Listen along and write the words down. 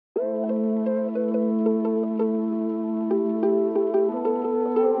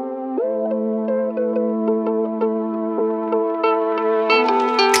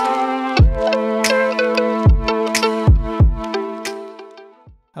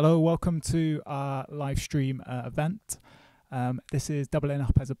Hello, welcome to our live stream event. This is doubling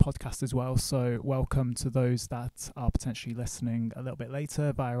up as a podcast as well, so welcome to those that are potentially listening a little bit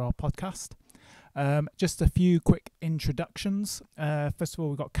later via our podcast. Just a few quick introductions. First of all,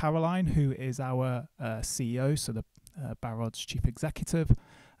 we've got Caroline, who is our CEO, so the Barod's chief executive.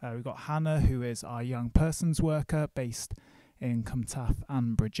 We've got Hannah, who is our young persons worker based in Cwmtaf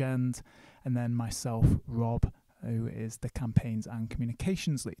and Bridgend, and then myself, Rob, who is the campaigns and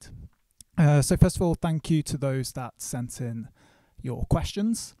communications lead. So first of all, thank you to those that sent in your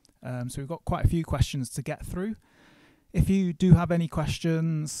questions. So we've got quite a few questions to get through. If you do have any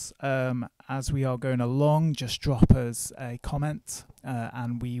questions as we are going along, just drop us a comment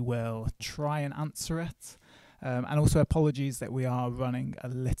and we will try and answer it. And also apologies that we are running a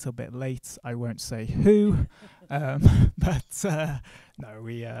little bit late. I won't say who, but no,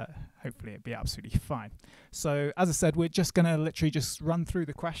 we hopefully it'll be absolutely fine. So as I said, we're just going to literally just run through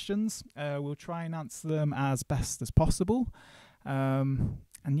the questions. We'll try and answer them as best as possible. And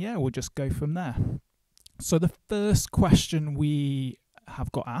yeah, we'll just go from there. So the first question we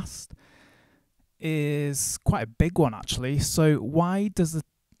have got asked is quite a big one, actually. So why does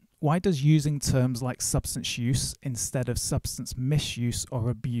using terms like substance use instead of substance misuse or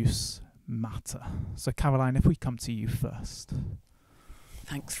abuse matter? So Caroline, if we come to you first.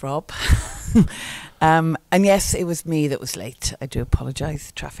 Thanks, Rob. And yes, it was me that was late. I do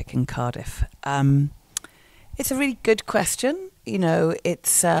apologise. Traffic in Cardiff. It's a really good question. You know,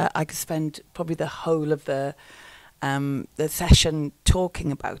 it's I could spend probably the whole of the session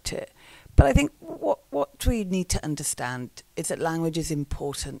talking about it. But I think what we need to understand is that language is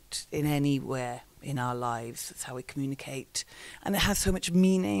important in anywhere in our lives. That's how we communicate. And it has so much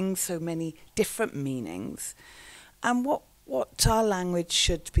meaning, so many different meanings. And what our language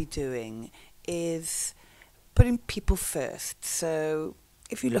should be doing is putting people first. So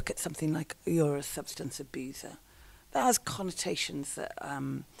if you look at something like you're a substance abuser, that has connotations that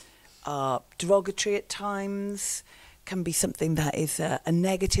are derogatory at times, can be something that is a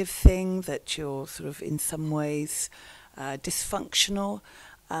negative thing, that you're sort of in some ways dysfunctional.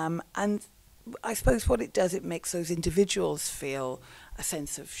 And I suppose what it does, it makes those individuals feel a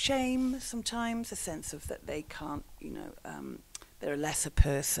sense of shame sometimes, a sense of that they can't, they're a lesser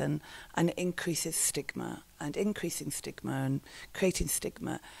person, and it increases stigma. And increasing stigma and creating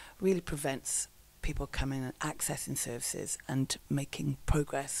stigma really prevents people coming and accessing services and making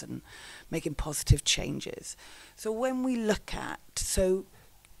progress and making positive changes. So when we look at,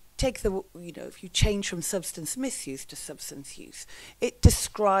 take if you change from substance misuse to substance use, it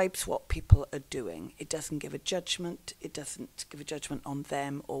describes what people are doing. It doesn't give a judgment. It doesn't give a judgment on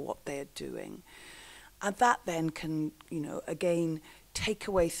them or what they are doing. And that then can, again, take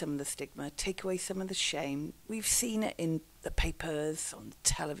away some of the stigma, take away some of the shame. We've seen it in the papers, on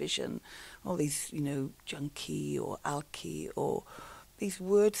television, all these, junkie or alky or these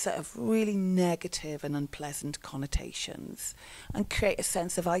words that have really negative and unpleasant connotations and create a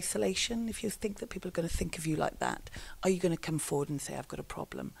sense of isolation. If you think that people are going to think of you like that, are you going to come forward and say, I've got a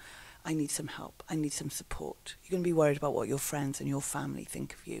problem, I need some help, I need some support? You're going to be worried about what your friends and your family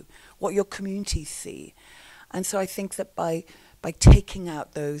think of you, what your communities see. And so I think that by taking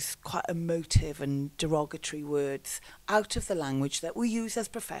out those quite emotive and derogatory words out of the language that we use as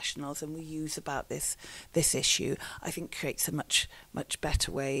professionals and we use about this issue, I think creates a much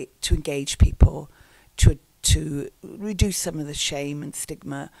better way to engage people, to reduce some of the shame and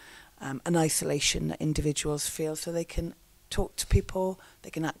stigma and isolation that individuals feel, so they can talk to people, they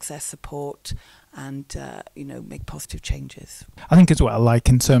can access support and make positive changes. I think as well, like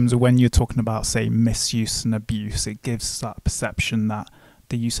in terms of when you're talking about, say, misuse and abuse, it gives that perception that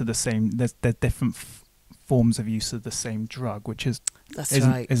the use of the same, there's different forms of use of the same drug, which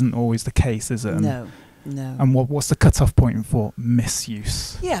isn't always the case, is it? No. And what's the cut-off point for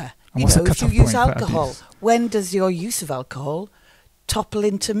misuse? Yeah, and what's the if you use alcohol, abuse? When does your use of alcohol topple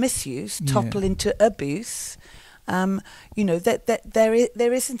into misuse, topple into abuse? That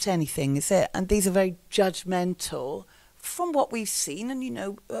there isn't anything, is it? And these are very judgmental from what we've seen. And,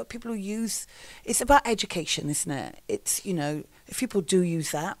 people who use, it's about education, isn't it? It's, if people do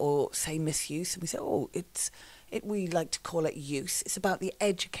use that or say misuse, and we say, we like to call it use. It's about the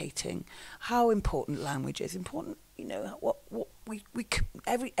educating, how important language is. Important,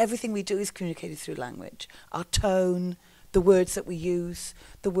 everything we do is communicated through language. Our tone, the words that we use,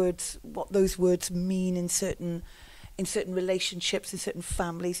 what those words mean in certain relationships, in certain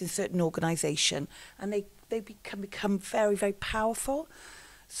families, in certain organisation, and they can become very, very powerful.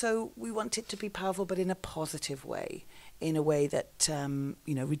 So we want it to be powerful, but in a positive way, in a way that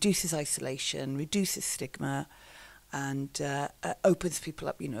reduces isolation, reduces stigma, and opens people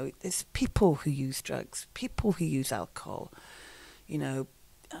up. You know, there's people who use drugs, people who use alcohol, you know,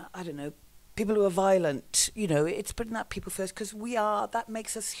 I don't know, people who are violent. You know, it's putting that people first, because that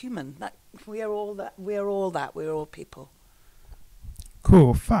makes us human. That we are all people.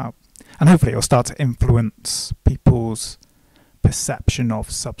 Cool, fab. And hopefully it'll start to influence people's perception of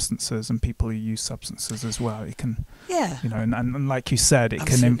substances and people who use substances as well. It can, you know, and like you said, it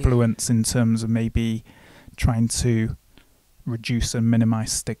can influence in terms of maybe trying to reduce and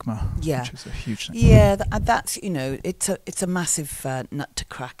minimize stigma, which is a huge thing. Yeah, that's, you know, it's a massive nut to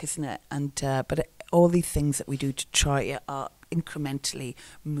crack, isn't it? And but all these things that we do to try are incrementally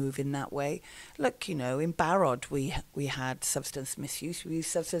move in that way. Look, you know, in Barod we had substance misuse. We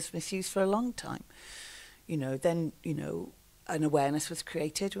used substance misuse for a long time. You know, then, you know, an awareness was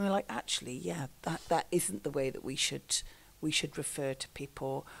created, and we're like, actually, yeah, that isn't the way that we should refer to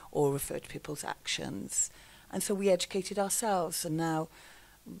people or refer to people's actions. And so we educated ourselves, and now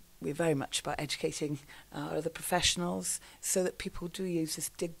we're very much about educating our other professionals so that people do use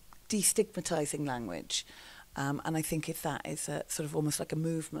this destigmatizing language. And I think if that is a sort of almost like a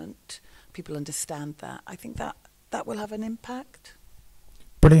movement, people understand that, I think that will have an impact.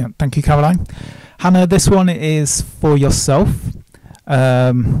 Brilliant. Thank you, Caroline. Hannah, this one is for yourself.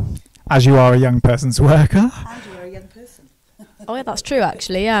 As you are a young person's worker. And you are a young person. Oh, yeah, that's true,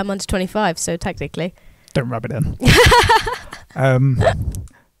 actually. Yeah, I'm under 25, so technically. Don't rub it in.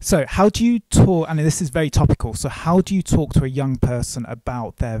 So how do you talk, and this is very topical, so how do you talk to a young person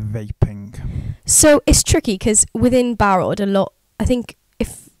about their vaping? So it's tricky because within Barod, I think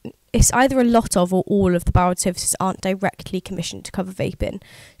if it's either a lot of or all of the Barod services aren't directly commissioned to cover vaping.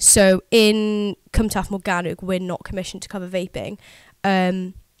 So in Cymru Morgannwg, we're not commissioned to cover vaping.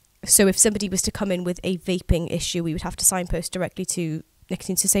 So if somebody was to come in with a vaping issue, we would have to signpost directly to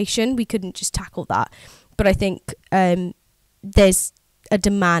nicotine cessation. We couldn't just tackle that. But I think there's a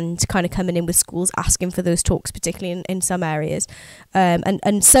demand kind of coming in with schools asking for those talks, particularly in some areas.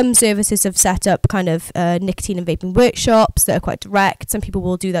 And some services have set up kind of nicotine and vaping workshops that are quite direct. Some people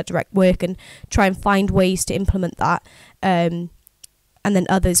will do that direct work and try and find ways to implement that. And then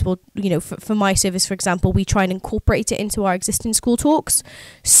others will, you know, for my service, for example, we try and incorporate it into our existing school talks.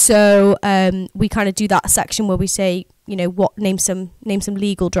 So we kind of do that section where we say, you know, name some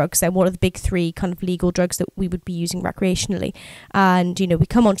legal drugs. Then what are the big three kind of legal drugs that we would be using recreationally? And, you know, we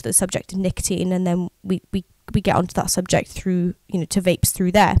come onto the subject of nicotine, and then we get onto that subject through, you know, to vapes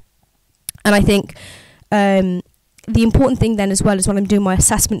through there. And I think the important thing then as well is when I'm doing my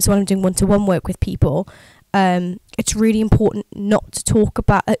assessments, when I'm doing one-to-one work with people, it's really important to talk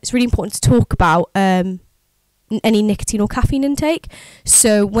about any nicotine or caffeine intake.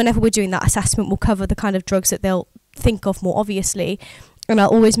 So whenever we're doing that assessment, we'll cover the kind of drugs that they'll think of more obviously, and I'll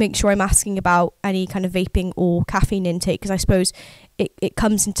always make sure I'm asking about any kind of vaping or caffeine intake, because I suppose it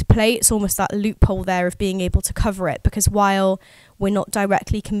comes into play. It's almost that loophole there of being able to cover it, because while we're not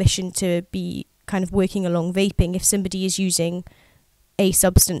directly commissioned to be kind of working along vaping, if somebody is using a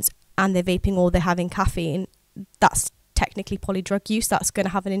substance and they're vaping or they're having caffeine, that's technically polydrug use. That's going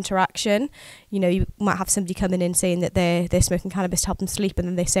to have an interaction. You know, you might have somebody coming in saying that they're smoking cannabis to help them sleep, and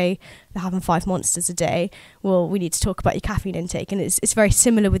then they say they're having 5 monsters a day. Well, we need to talk about your caffeine intake, and it's very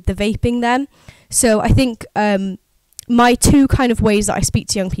similar with the vaping then. So I think my two kind of ways that I speak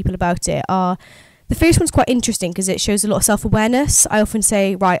to young people about it are, the first one's quite interesting because it shows a lot of self-awareness. I often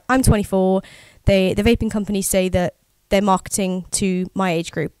say, right, I'm 24. The vaping companies say that they're marketing to my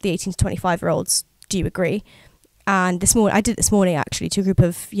age group, the 18 to 25-year-olds. Do you agree? And I did it this morning actually to a group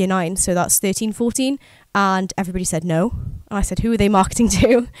of year 9, so that's 13, 14, and everybody said no. And I said, who are they marketing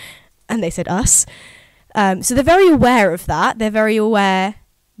to? And they said us. So they're very aware of that. They're very aware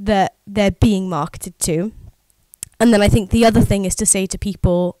that they're being marketed to. And then I think the other thing is to say to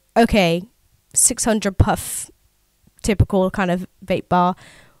people, okay, 600 puff, typical kind of vape bar,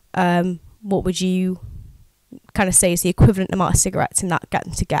 what would you kind of say is the equivalent amount of cigarettes in that, get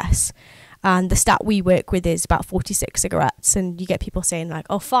them to guess. And the stat we work with is about 46 cigarettes, and you get people saying like,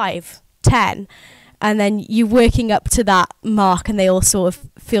 oh, 5, 10, and then you're working up to that mark, and they all sort of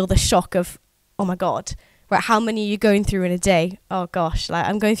feel the shock of, oh my God, right, how many are you going through in a day? Oh gosh, like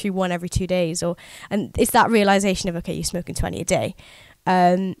I'm going through one every 2 days, and it's that realization of, okay, you're smoking 20 a day.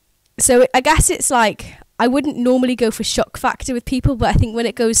 So I guess it's like, I wouldn't normally go for shock factor with people, but I think when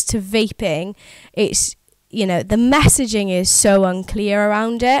it goes to vaping, it's, you know, the messaging is so unclear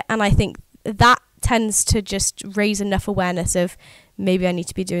around it, and I think that tends to just raise enough awareness of maybe I need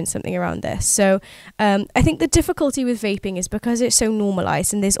to be doing something around this. So I think the difficulty with vaping is because it's so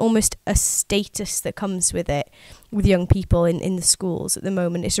normalised, and there's almost a status that comes with it with young people in the schools at the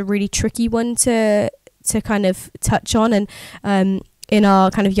moment. It's a really tricky one to to kind of touch on. And in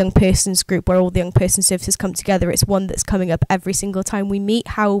our kind of young persons group, where all the young person services come together, it's one that's coming up every single time we meet.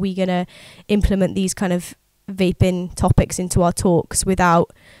 How are we going to implement these kind of vaping topics into our talks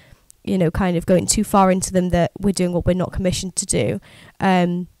without, you know, kind of going too far into them that we're doing what we're not commissioned to do?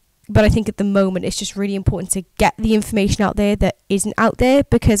 But I think at the moment it's just really important to get the information out there that isn't out there,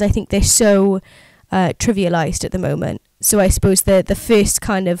 because I think they're so trivialized at the moment. So I suppose the first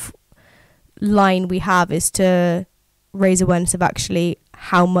kind of line we have is to raise awareness of actually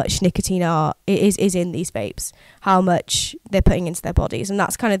how much nicotine is in these vapes, how much they're putting into their bodies. And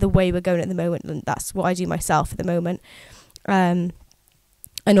that's kind of the way we're going at the moment, and that's what I do myself at the moment.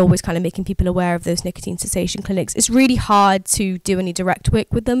 And always kind of making people aware of those nicotine cessation clinics. It's really hard to do any direct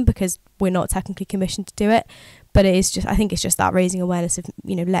work with them because we're not technically commissioned to do it, but it is just, I think it's just that raising awareness of,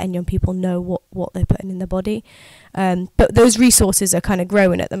 you know, letting young people know what they're putting in their body. But those resources are kind of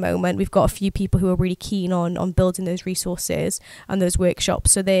growing at the moment. We've got a few people who are really keen on building those resources and those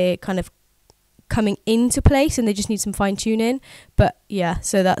workshops, so they're kind of coming into place and they just need some fine tuning. But yeah,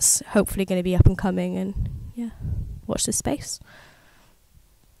 so that's hopefully going to be up and coming, and yeah, watch this space.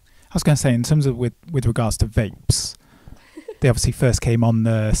 I was going to say, in terms of with regards to vapes, they obviously first came on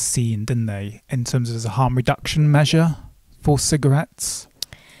the scene, didn't they, in terms of as a harm reduction measure for cigarettes?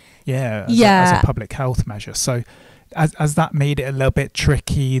 Yeah, as a public health measure. So has that made it a little bit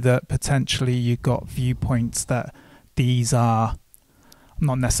tricky that potentially you've got viewpoints that these are, I'm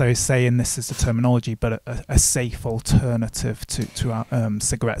not necessarily saying this is the terminology, but a safe alternative to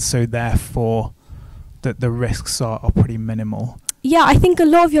cigarettes, so therefore that the risks are pretty minimal? Yeah, I think a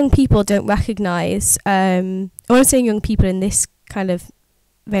lot of young people don't recognise, when I'm saying young people in this kind of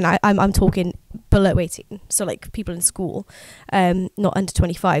vein, I'm talking below 18, so like people in school, not under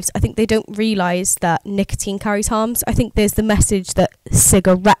 25s. I think they don't realise that nicotine carries harms. I think there's the message that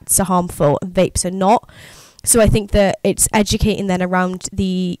cigarettes are harmful and vapes are not. So I think that it's educating then around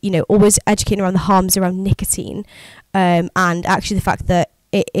always educating around the harms around nicotine, and actually the fact that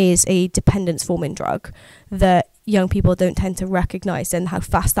it is a dependence forming drug that young people don't tend to recognise, and how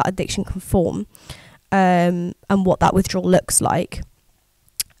fast that addiction can form, and what that withdrawal looks like.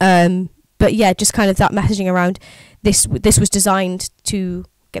 But yeah, just kind of that messaging around this was designed to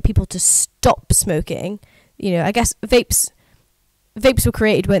get people to stop smoking. You know, I guess vapes were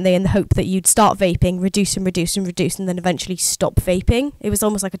created, weren't they, in the hope that you'd start vaping, reduce and reduce and reduce, and then eventually stop vaping. It was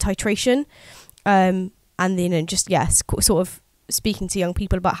almost like a titration. And sort of speaking to young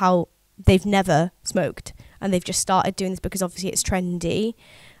people about how they've never smoked and they've just started doing this because obviously it's trendy,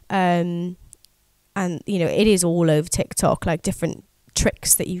 and you know, it is all over TikTok, like different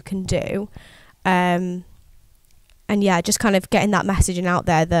tricks that you can do, and yeah, just kind of getting that messaging out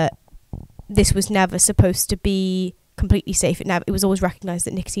there that this was never supposed to be completely safe. It was always recognised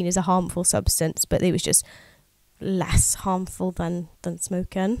that nicotine is a harmful substance, but it was just less harmful than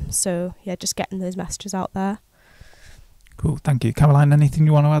smoking. So yeah, just getting those messages out there. Cool, thank you. Caroline, anything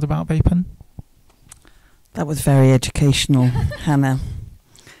you want to add about vaping? That was very educational, Hannah.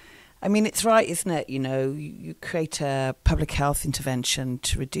 I mean, it's right, isn't it? You know, you create a public health intervention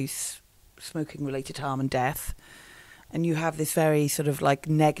to reduce smoking-related harm and death, and you have this very sort of like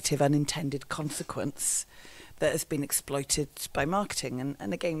negative, unintended consequence that has been exploited by marketing.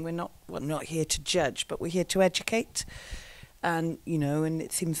 And again, we're not here to judge, but we're here to educate. And, you know, and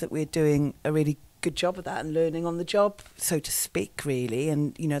it seems that we're doing a really good job of that and learning on the job, so to speak, really.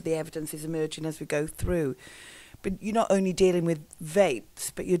 And, you know, the evidence is emerging as we go through. But you're not only dealing with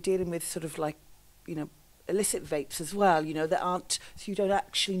vapes, but you're dealing with sort of like, you know, illicit vapes as well, you know, that aren't, so you don't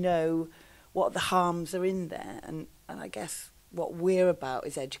actually know what the harms are in there. And I guess what we're about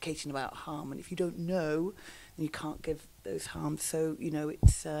is educating about harm. And if you don't know, then you can't give those harms. So, you know,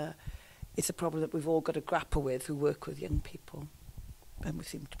 it's a problem that we've all got to grapple with who work with young people. And we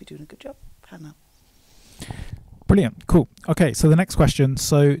seem to be doing a good job. Hannah. Brilliant. Cool. Okay, so the next question.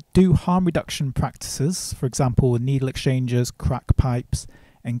 So do harm reduction practices, for example, needle exchanges, crack pipes,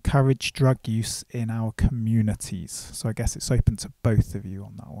 encourage drug use in our communities? So I guess it's open to both of you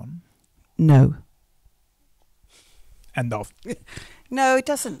on that one. No. End of. No, it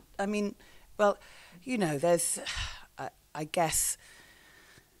doesn't. I mean, well, you know, there's, I guess,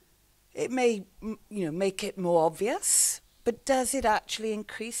 it may, you know, make it more obvious, but does it actually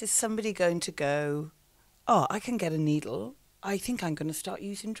increase? Is somebody going to go, oh, I can get a needle, I think I'm going to start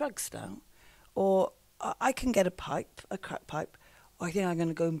using drugs now? Or I can get a crack pipe, or I think I'm going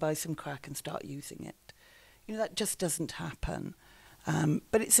to go and buy some crack and start using it. You know, that just doesn't happen.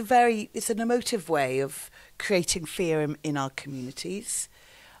 But it's an emotive way of creating fear in our communities.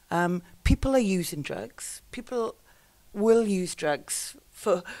 People are using drugs. People will use drugs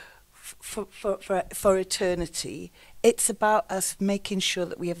for for eternity. It's about us making sure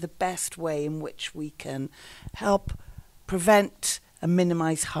that we have the best way in which we can help prevent and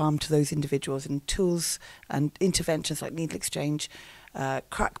minimise harm to those individuals, and tools and interventions like needle exchange,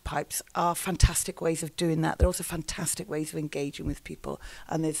 crack pipes are fantastic ways of doing that. They're also fantastic ways of engaging with people,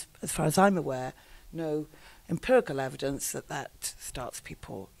 and there's, as far as I'm aware, no empirical evidence that starts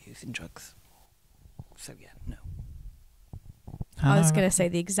people using drugs. So yeah, no. I was going to say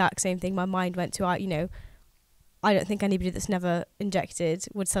the exact same thing. My mind went to, I don't think anybody that's never injected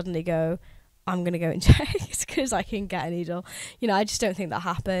would suddenly go, I'm going to go inject because I can get a needle. I just don't think that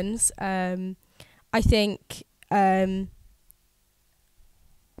happens. I think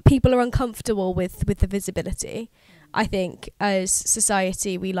people are uncomfortable with the visibility. I think as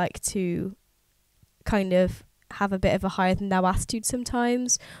society, we like to kind of have a bit of a higher than thou attitude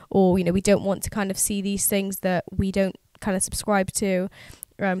sometimes, or, we don't want to kind of see these things that we don't kind of subscribe to.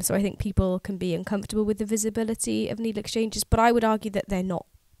 So I think people can be uncomfortable with the visibility of needle exchanges, but I would argue that they're not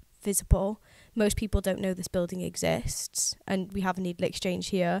visible. Most people don't know this building exists and we have a needle exchange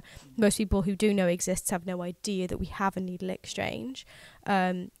here. Most people who do know exists have no idea that we have a needle exchange.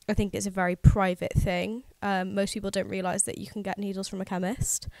 I think it's a very private thing. Most people don't realise that you can get needles from a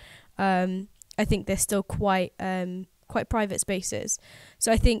chemist. I think they're still quite private spaces.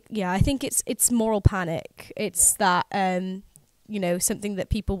 So I think it's moral panic. It's that something that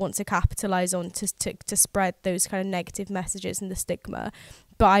people want to capitalise on to spread those kind of negative messages and the stigma.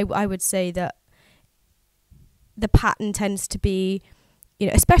 But I would say that the pattern tends to be,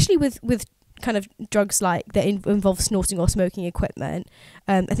 especially with kind of drugs like that involve snorting or smoking equipment.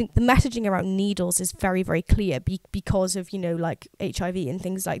 I think the messaging around needles is very, very clear because of, like HIV and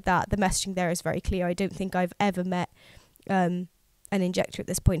things like that. The messaging there is very clear. I don't think I've ever met an injector at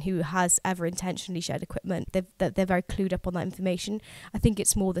this point who has ever intentionally shared equipment. They're very clued up on that information. I think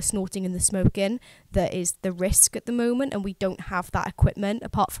it's more the snorting and the smoking that is the risk at the moment, and we don't have that equipment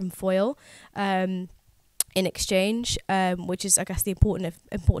apart from foil in exchange, which is, I guess, the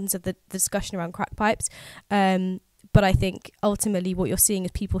importance of the discussion around crack pipes. But I think ultimately what you're seeing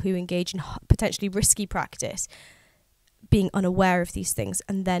is people who engage in potentially risky practice being unaware of these things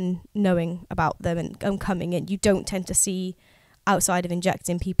and then knowing about them and coming in. You don't tend to see, outside of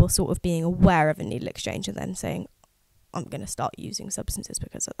injecting, people sort of being aware of a needle exchange and then saying, I'm going to start using substances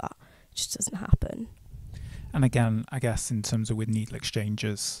because of that. It just doesn't happen. And again, I guess in terms of with needle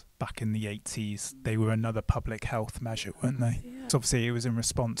exchanges back in the 80s, they were another public health measure, weren't they? Yeah. So obviously it was in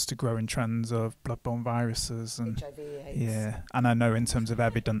response to growing trends of bloodborne viruses and HIV, AIDS. Yeah. And I know in terms of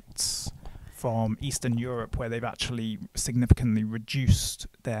evidence from Eastern Europe, where they've actually significantly reduced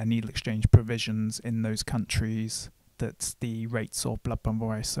their needle exchange provisions in those countries, that the rates of bloodborne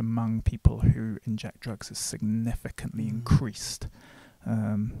virus among people who inject drugs has significantly increased.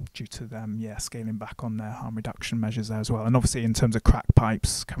 Due to them, scaling back on their harm reduction measures there as well. And obviously in terms of crack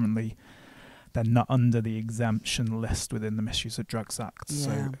pipes, currently they're not under the exemption list within the Misuse of Drugs Act.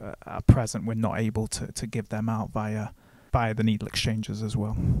 Yeah. So at present we're not able to give them out via the needle exchanges as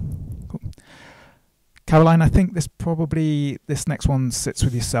well. Cool. Caroline, I think this next one sits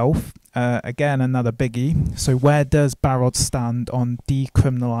with yourself. Again, another biggie. So where does Barod stand on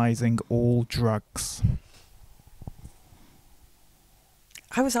decriminalising all drugs?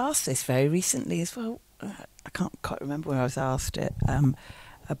 I was asked this very recently as well. I can't quite remember when I was asked it,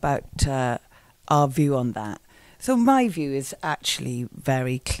 about our view on that. So my view is actually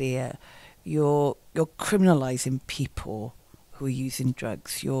very clear. You're criminalising people who are using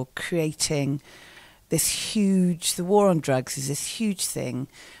drugs. You're creating the war on drugs is this huge thing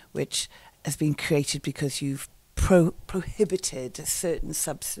which has been created because you've prohibited certain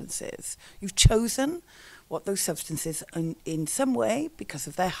substances. You've chosen what those substances in some way, because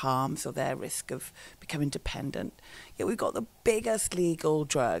of their harms or their risk of becoming dependent. Yet we've got the biggest legal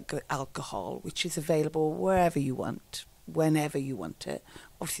drug, alcohol, which is available wherever you want, whenever you want it.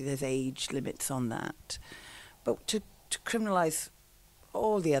 Obviously there's age limits on that. But to criminalise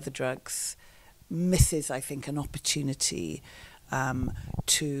all the other drugs misses, I think, an opportunity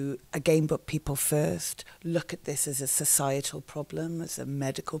to again put people first, look at this as a societal problem, as a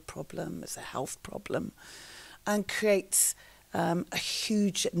medical problem, as a health problem, and creates a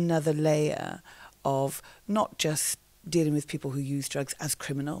huge another layer of not just dealing with people who use drugs as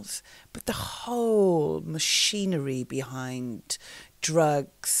criminals, but the whole machinery behind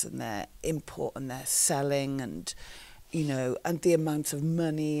drugs and their import and their selling, and and the amount of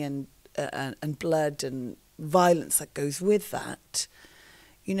money and blood and violence that goes with that.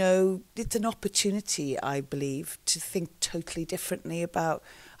 You know, it's an opportunity, I believe, to think totally differently about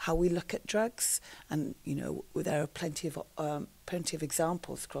how we look at drugs. And, you know, there are plenty of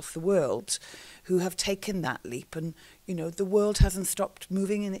examples across the world who have taken that leap. And, you know, the world hasn't stopped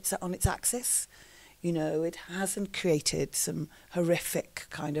moving on its axis. You know, it hasn't created some horrific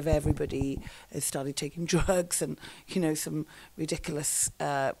kind of everybody has started taking drugs and, you know, some ridiculous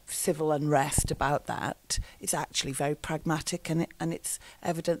civil unrest about that. It's actually very pragmatic, and it's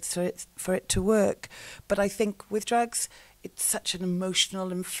evidence for it to work. But I think with drugs, it's such an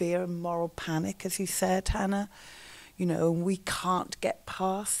emotional and fear and moral panic, as you said, Hannah. You know, we can't get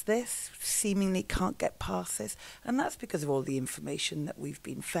past this, seemingly can't get past this. And that's because of all the information that we've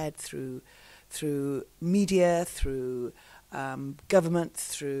been fed through media, through governments,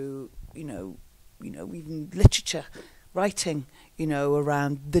 through, you know, even literature, writing, you know,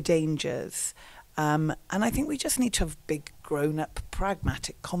 around the dangers. And I think we just need to have big, grown-up,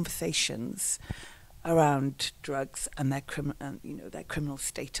 pragmatic conversations around drugs and their criminal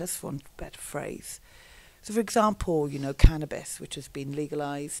status, for want of a better phrase. So, for example, you know, cannabis, which has been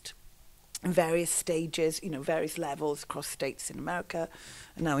legalised in various stages, you know, various levels across states in America,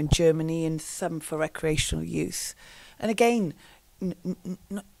 and now in Germany, and some for recreational use. And again, you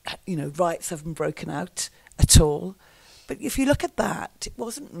know, riots haven't broken out at all. But if you look at that, it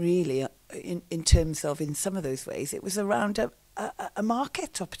wasn't really, in terms of, in some of those ways, it was around a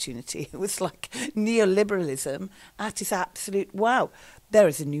market opportunity. It was like neoliberalism at its absolute, wow, there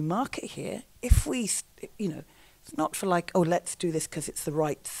is a new market here. If we, you know, it's not for like, oh, let's do this because it's the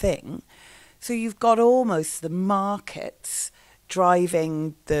right thing. So you've got almost the markets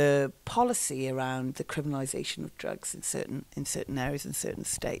driving the policy around the criminalisation of drugs in certain areas in certain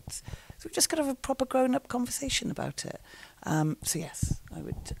states. So we've just got to have a proper grown-up conversation about it. So yes, I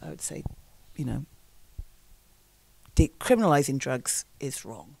would say, you know, decriminalising drugs is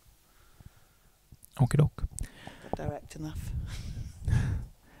wrong. Okie doke. Direct enough.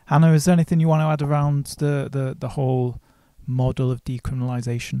 Hannah, is there anything you want to add around the whole model of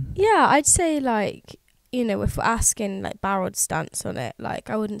decriminalisation? Yeah, I'd say, like, you know, if we're asking like Barod's stance on it, like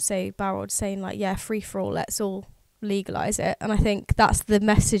I wouldn't say Barod's saying like, yeah, free for all, let's all legalise it. And I think that's the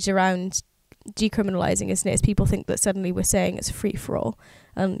message around decriminalising, isn't it? Is people think that suddenly we're saying it's free for all,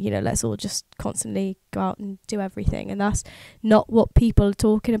 and, you know, let's all just constantly go out and do everything. And that's not what people are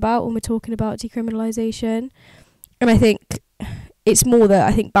talking about when we're talking about decriminalisation. And I think it's more that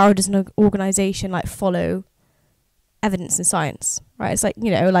I think Barod as an organisation like follow evidence and science, right? It's like, you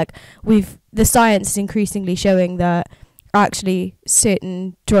know, like the science is increasingly showing that actually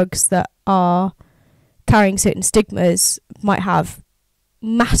certain drugs that are carrying certain stigmas might have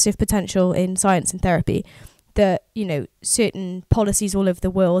massive potential in science and therapy, that, you know, certain policies all over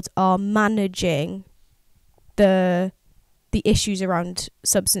the world are managing the issues around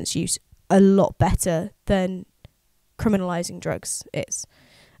substance use a lot better than criminalising drugs is.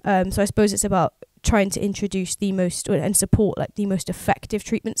 So I suppose it's about trying to introduce the most and support like the most effective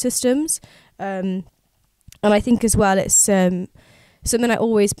treatment systems. And I think as well it's something I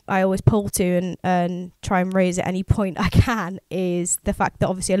always pull to and try and raise at any point I can, is the fact that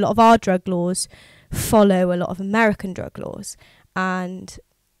obviously a lot of our drug laws follow a lot of American drug laws. And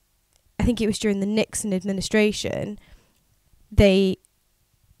I think it was during the Nixon administration,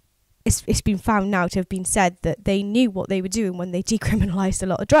 it's been found now to have been said that they knew what they were doing when they decriminalised a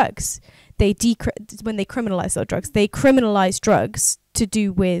lot of drugs. When they criminalised a lot of drugs, they criminalised drugs to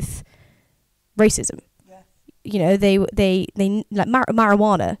do with racism. Yeah. You know, they like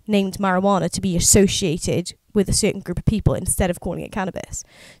marijuana, named marijuana to be associated with a certain group of people instead of calling it cannabis.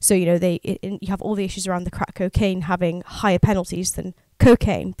 So, you know, you have all the issues around the crack cocaine having higher penalties than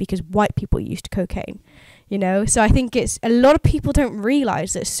cocaine because white people used cocaine. You know, so I think it's a lot of people don't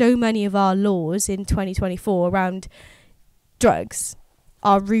realise that so many of our laws in 2024 around drugs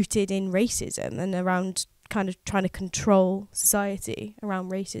are rooted in racism and around kind of trying to control society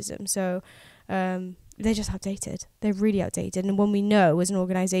around racism. So they're just outdated. They're really outdated. And when we know as an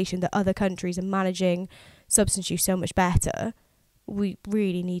organisation that other countries are managing substance use so much better, we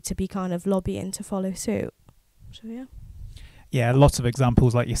really need to be kind of lobbying to follow suit. So, yeah. Yeah, lots of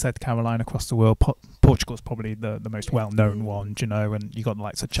examples, like you said, Caroline, across the world. Portugal's probably the most well-known one, you know, and you got the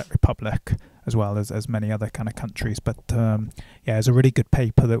likes of Czech Republic as well as many other kind of countries. But yeah, there's a really good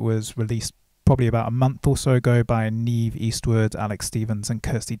paper that was released probably about a month or so ago by Neve Eastwood, Alex Stevens and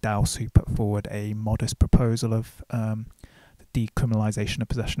Kirsty Dowse, who put forward a modest proposal of the decriminalisation of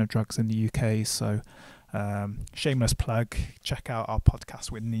possession of drugs in the UK. So shameless plug, check out our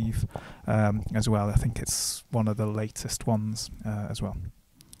podcast with Neve as well. I think it's one of the latest ones as well.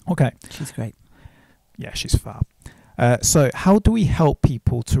 Okay. She's great. Yeah, she's fab. So how do we help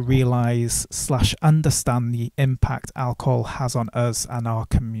people to realise / understand the impact alcohol has on us and our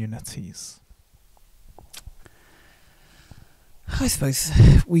communities? I suppose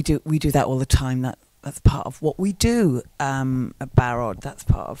we do that all the time. That's part of what we do at Barod. That's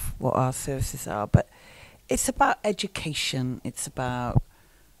part of what our services are. But it's about education. It's about,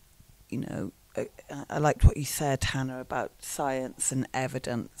 I liked what you said, Hannah, about science and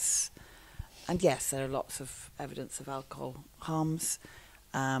evidence. And yes, there are lots of evidence of alcohol harms,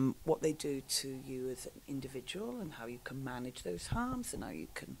 what they do to you as an individual and how you can manage those harms and how you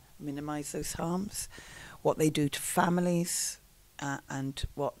can minimise those harms, what they do to families, and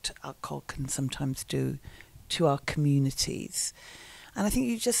what alcohol can sometimes do to our communities. And I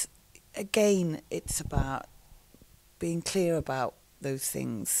think it's about being clear about those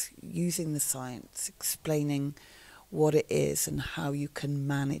things, using the science, explaining what it is and how you can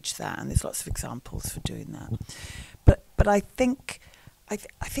manage that. And there's lots of examples for doing that. But I think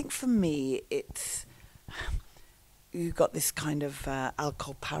for me, it's, you've got this kind of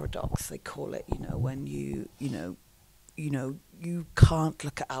alcohol paradox, they call it, when you can't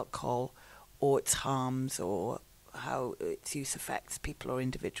look at alcohol or its harms or how its use affects people or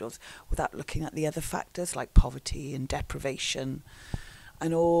individuals without looking at the other factors like poverty and deprivation.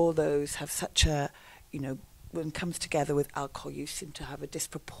 And all those have such a, when it comes together with alcohol use, seem to have a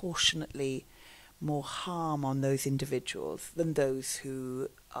disproportionately more harm on those individuals than those who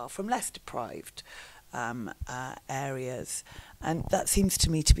are from less deprived areas. And that seems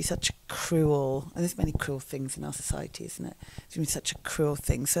to me to be such a cruel, and there's many cruel things in our society, isn't it? It seems such a cruel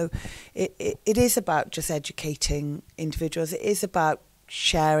thing. So it is about just educating individuals. It is about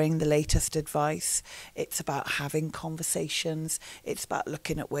sharing the latest advice. It's about having conversations. It's about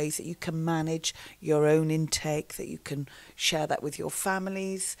looking at ways that you can manage your own intake, that you can share that with your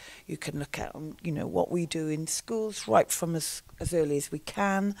families. You can look at, what we do in schools right from as early as we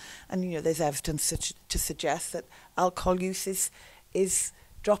can. And, there's evidence to suggest that alcohol use is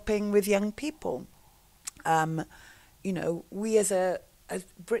dropping with young people. We as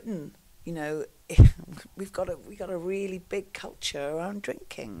Britain, we've got a really big culture around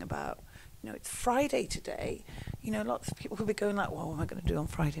drinking. About, it's Friday today. Lots of people will be going like, well, what am I going to do on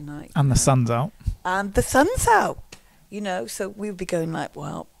Friday night? And the sun's out. And the sun's out. So we'll be going like,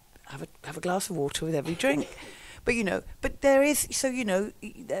 well, have a glass of water with every drink. But but there is,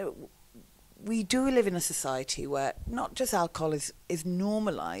 we do live in a society where not just alcohol is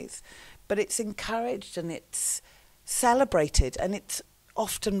normalised, but it's encouraged and it's celebrated, and it's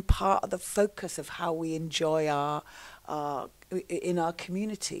often part of the focus of how we enjoy our in our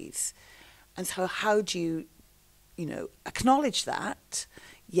communities. And so how do you acknowledge that,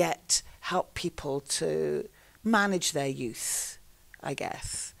 yet help people to manage their use, I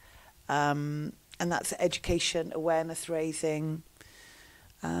guess. And that's education, awareness raising,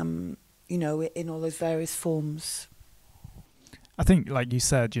 in all those various forms. I think, like you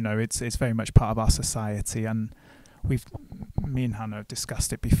said, it's very much part of our society, and me and Hannah have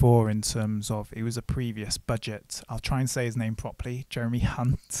discussed it before in terms of, it was a previous budget. I'll try and say his name properly, Jeremy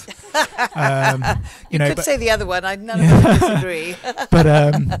Hunt. You could say the other one. None of us disagree.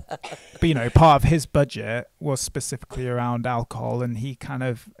 But part of his budget was specifically around alcohol, and he kind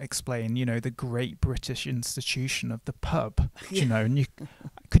of explained, the great British institution of the pub. And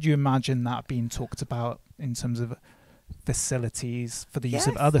could you imagine that being talked about in terms of facilities for the use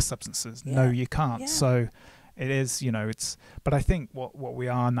of other substances? No, you can't. So it is, but I think what we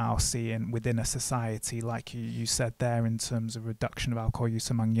are now seeing within a society, like you said there, in terms of reduction of alcohol use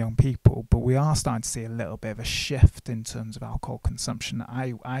among young people, but we are starting to see a little bit of a shift in terms of alcohol consumption,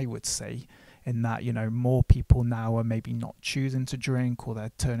 I would say, in that, more people now are maybe not choosing to drink, or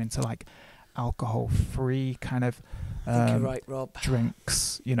they're turning to like alcohol-free kind of I think you're right, Rob.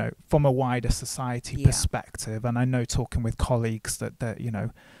 drinks, from a wider society perspective. And I know, talking with colleagues, that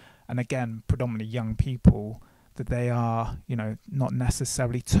and again, predominantly young people, that they are, not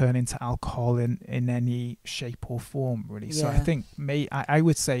necessarily turning to alcohol in any shape or form, really. So I think I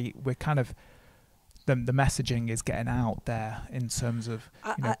would say we're kind of, the messaging is getting out there in terms of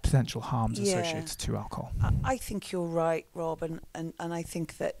potential harms associated to alcohol. I think you're right, Rob, and I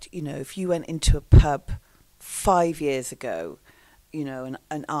think that, if you went into a pub 5 years ago,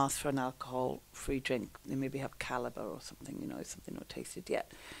 and asked for an alcohol-free drink, they maybe have Caliber or something, something not tasted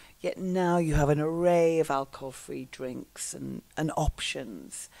yet. Yet now you have an array of alcohol-free drinks and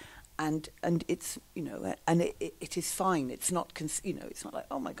options, and it's and it is fine. It's not it's not like,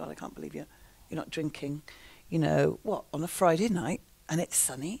 oh my God, I can't believe you're not drinking, on a Friday night and it's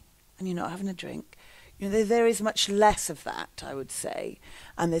sunny and you're not having a drink. there is much less of that, I would say,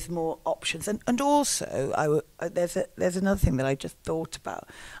 and there's more options. And also, there's another thing that I just thought about,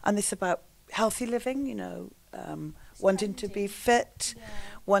 and this about healthy living. Wanting to be fit,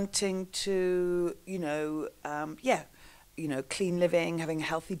 wanting to, clean living, having a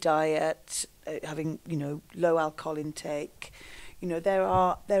healthy diet, having low alcohol intake.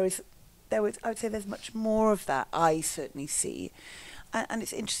 I would say there's much more of that. I certainly see. And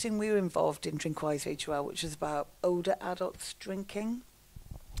it's interesting, we were involved in Drinkwise HOL, which is about older adults drinking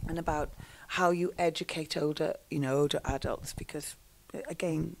and about how you educate older adults, because,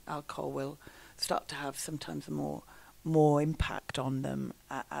 again, alcohol will start to have sometimes more impact on them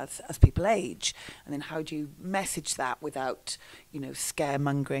as people age. And then how do you message that without,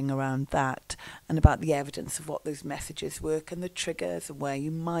 scaremongering around that, and about the evidence of what those messages work and the triggers and where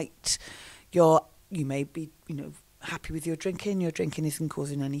you may be, happy with your drinking isn't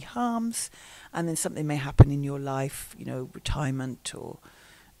causing any harms, and then something may happen in your life, retirement or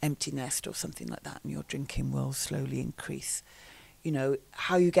empty nest or something like that, and your drinking will slowly increase.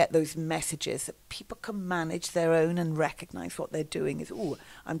 How you get those messages that people can manage their own and recognise what they're doing is,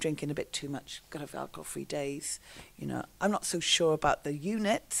 I'm drinking a bit too much, got to have alcohol-free days. I'm not so sure about the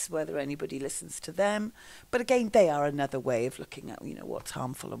units, whether anybody listens to them. But again, they are another way of looking at, what's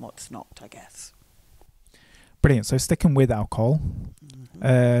harmful and what's not, I guess. Brilliant. So sticking with alcohol,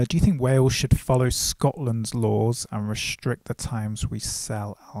 do you think Wales should follow Scotland's laws and restrict the times we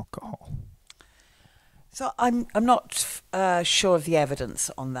sell alcohol? So I'm not sure of the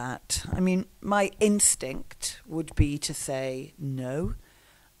evidence on that. I mean, my instinct would be to say no.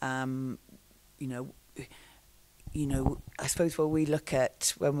 I suppose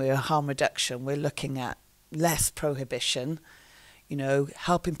when we're harm reduction, we're looking at less prohibition,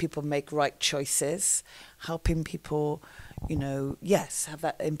 helping people make right choices, helping people, have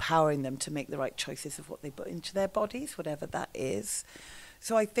that, empowering them to make the right choices of what they put into their bodies, whatever that is.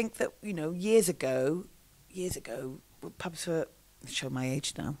 So I think that, years ago, pubs were, show my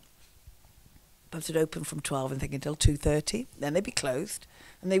age now, pubs would open from 12 and think until 2:30, then they'd be closed,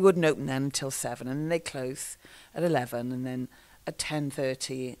 and they wouldn't open then until 7, and then they'd close at 11, and then at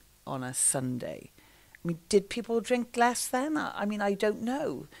 10:30 on a Sunday. I mean, did people drink less then? I mean, I don't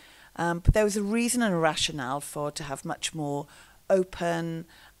know. But there was a reason and a rationale to have much more open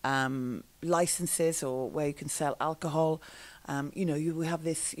licenses, or where you can sell alcohol. You have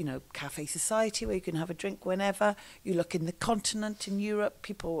this, cafe society where you can have a drink whenever. You look in the continent, in Europe,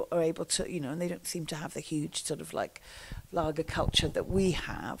 people are able to, and they don't seem to have the huge sort of like lager culture that we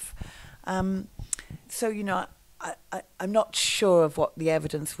have. I'm not sure of what the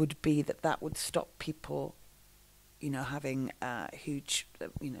evidence would be that would stop people, having huge,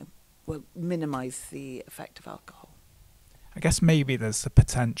 minimise the effect of alcohol. I guess maybe there's the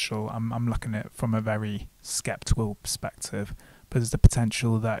potential, I'm looking at it from a very sceptical perspective, but there's the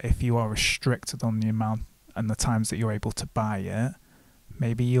potential that if you are restricted on the amount and the times that you're able to buy it,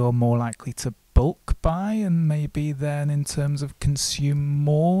 maybe you're more likely to bulk buy, and maybe then in terms of consume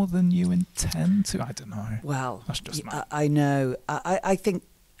more than you intend to. I don't know. Well, that's just I know. I think,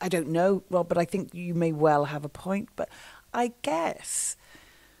 I don't know, Rob, but I think you may well have a point. But I guess,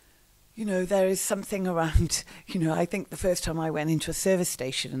 there is something around, I think the first time I went into a service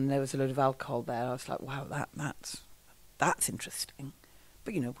station and there was a load of alcohol there, I was like, wow, that's interesting.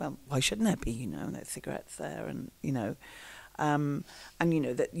 But, well, why shouldn't there be, there's cigarettes there, and,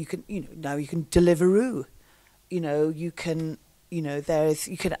 that you can, now you can Deliveroo, you can,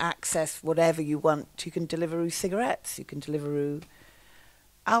 you can access whatever you want. You can Deliveroo cigarettes, you can Deliveroo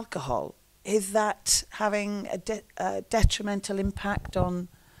alcohol. Is that having a detrimental impact on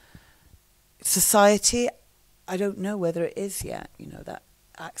society? I don't know whether it is yet, that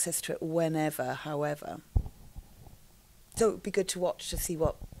access to it whenever, however. So it would be good to watch to see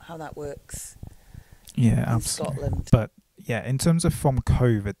how that works. Yeah, in absolutely. Scotland. But yeah, in terms of from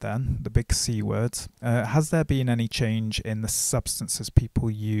COVID then, the big C word, has there been any change in the substances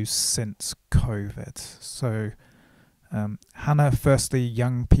people use since COVID? So Hannah, firstly,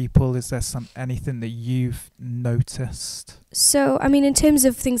 young people, is there anything that you've noticed? So, I mean, in terms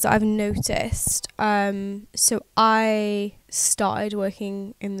of things that I've noticed, so I started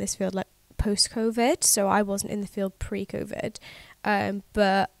working in this field like post-COVID, so I wasn't in the field pre-COVID,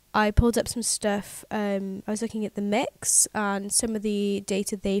 but I pulled up some stuff. I was looking at the mix and some of the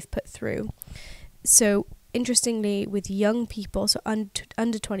data they've put through. So, interestingly, with young people, so under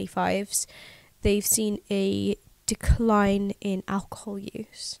 25s, they've seen a decline in alcohol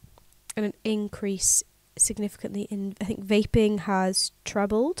use and an increase significantly in, I think, vaping has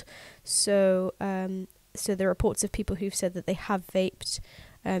trebled. So there are reports of people who've said that they have vaped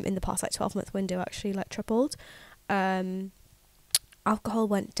in the past 12-month window, actually tripled. Alcohol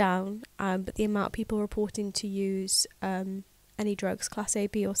went down, but the amount of people reporting to use any drugs, class A,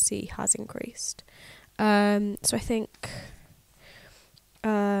 B or C, has increased. So I think,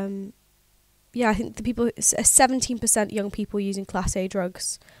 I think the people, 17% young people using class A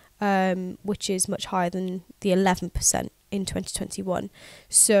drugs, which is much higher than the 11% in 2021.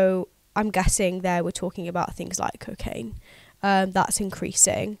 So I'm guessing there we're talking about things like cocaine. That's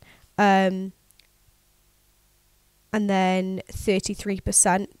increasing. And then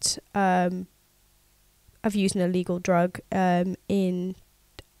 33% of using an illegal drug in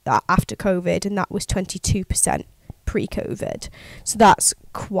after COVID, and that was 22% pre-COVID. So that's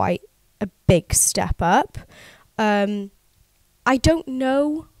quite a big step up. I don't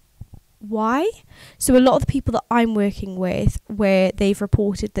know why. So a lot of the people that I'm working with, where they've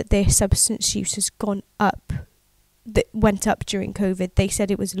reported that their substance use has gone up, that went up during COVID, they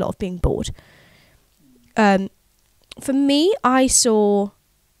said it was a lot of being bored. For me, I saw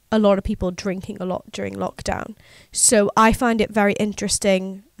a lot of people drinking a lot during lockdown. So I find it very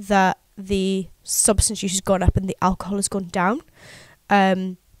interesting that the substance use has gone up and the alcohol has gone down.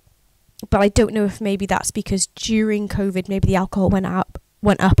 But I don't know if maybe that's because during COVID, maybe the alcohol went up,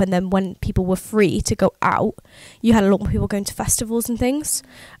 and then when people were free to go out, you had a lot more people going to festivals and things.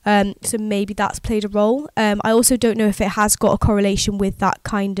 So maybe that's played a role. I also don't know if it has got a correlation with that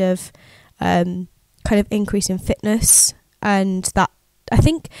kind of increase in fitness, and that I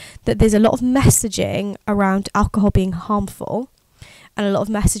think that there's a lot of messaging around alcohol being harmful, and a lot of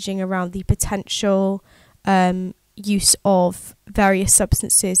messaging around the potential use of various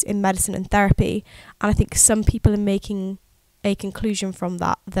substances in medicine and therapy. And I think some people are making a conclusion from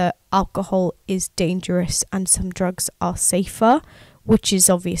that alcohol is dangerous and some drugs are safer, which is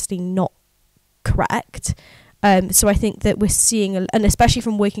obviously not correct. So I think that we're seeing, and especially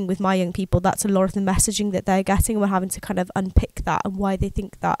from working with my young people, that's a lot of the messaging that they're getting, and we're having to kind of unpick that and why they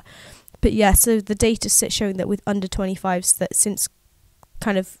think that. But yeah, so the data showing that with under 25s, that since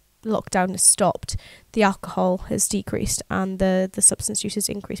kind of lockdown has stopped, the alcohol has decreased and the substance use has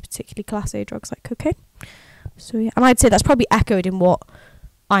increased, particularly class A drugs like cocaine. So yeah, and I'd say that's probably echoed in what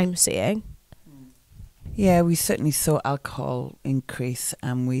I'm seeing. Yeah, we certainly saw alcohol increase,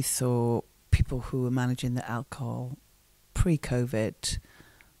 and we saw people who were managing the alcohol pre-COVID,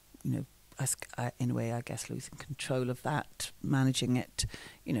 in a way, I guess, losing control of that, managing it.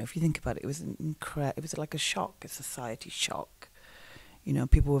 If you think about it, it was it was like a shock, a society shock.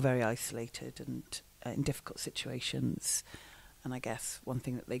 People were very isolated and in difficult situations. And I guess one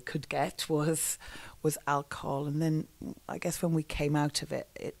thing that they could get was alcohol. And then I guess when we came out of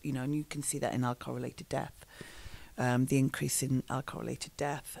it, and you can see that in alcohol-related death, the increase in alcohol-related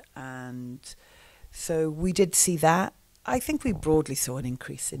death. And so we did see that. I think we broadly saw an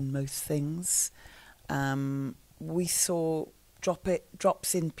increase in most things. We saw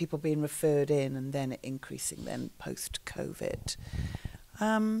drops in people being referred in, and then it increasing then post-COVID.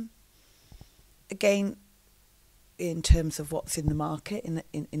 Again, in terms of what's in the market,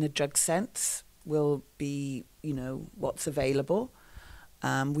 in a drug sense, will be, what's available.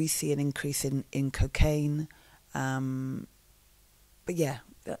 We see an increase in cocaine. But yeah,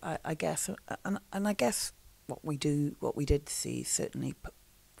 I guess, and I guess what we did see certainly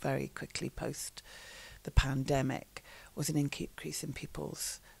very quickly post the pandemic was an increase in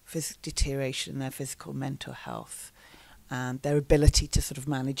people's deterioration in their physical, mental health, and their ability to sort of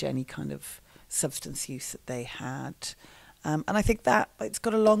manage any kind of substance use that they had. And I think that it's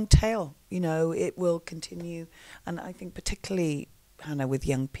got a long tail, it will continue. And I think particularly, Hannah, with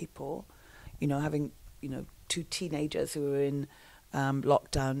young people, having, two teenagers who are in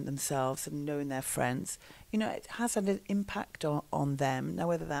lockdown themselves and knowing their friends, it has an impact on them. Now,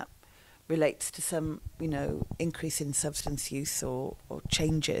 whether that relates to some, increase in substance use or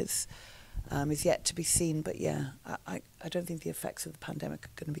changes is yet to be seen. But yeah, I don't think the effects of the pandemic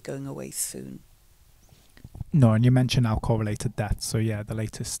are going to be going away soon. No, and you mentioned alcohol-related deaths. So yeah, the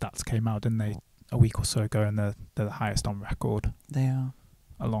latest stats came out, didn't they, a week or so ago, and they're the highest on record. They are.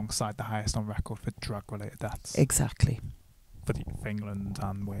 Alongside the highest on record for drug-related deaths. Exactly. For England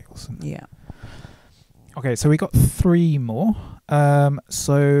and Wales. Yeah. Okay, so we got 3 more.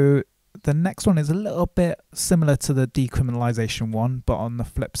 So the next one is a little bit similar to the decriminalisation one, but on the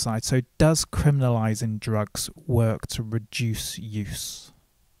flip side. So does criminalising drugs work to reduce use?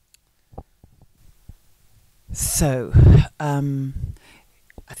 So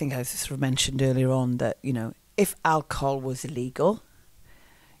I think I sort of mentioned earlier on that, if alcohol was illegal,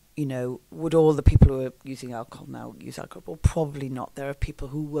 would all the people who are using alcohol now use alcohol? Well, probably not. There are people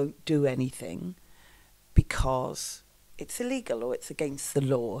who won't do anything because it's illegal or it's against the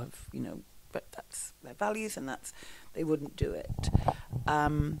law of, you know, but that's their values and that's, they wouldn't do it.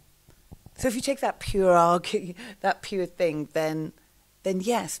 So if you take that pure thing, then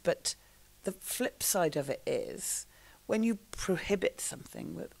yes, but the flip side of it is when you prohibit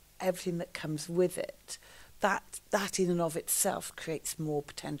something with everything that comes with it, that in and of itself creates more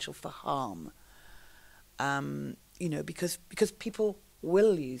potential for harm. You know, because people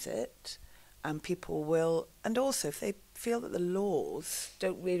will use it, and people will, and also if they feel that the laws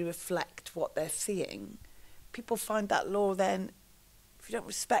don't really reflect what they're seeing, people find that law then, if you don't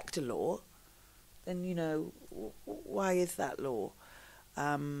respect a law, then, you know, why is that law?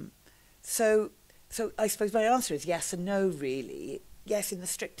 So I suppose my answer is yes and no, really. Yes, in the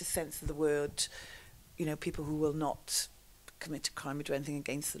strictest sense of the word, you know, people who will not commit a crime or do anything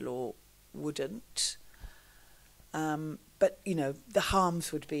against the law wouldn't. But, you know, the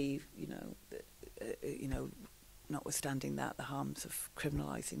harms would be, you know, notwithstanding that, the harms of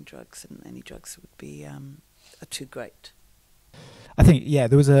criminalising drugs and any drugs would be are too great. I think, yeah,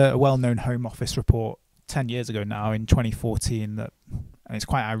 there was a well-known Home Office report 10 years ago now in 2014 that, and it's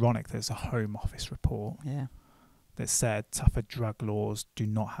quite ironic, there's a Home Office report that said tougher drug laws do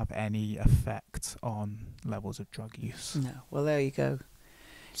not have any effect on levels of drug use. No, well, there you go.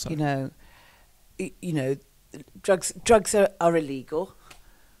 So, You know, drugs are illegal,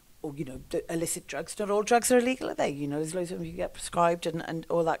 or, you know, illicit drugs. Not all drugs are illegal, are they? You know, there's loads of them you get prescribed and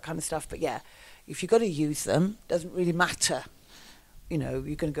all that kind of stuff. But yeah, if you've got to use them, doesn't really matter. You know,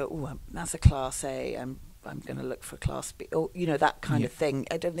 you're going to go, oh, that's a Class A, I'm going to look for a Class B, or, you know, that kind of thing.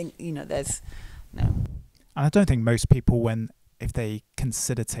 I don't think, you know, there's, no. And I don't think most people, if they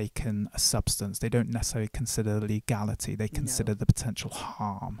consider taking a substance, they don't necessarily consider the legality, they consider the potential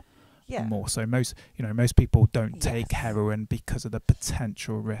harm. Yeah. More so, most people don't take heroin because of the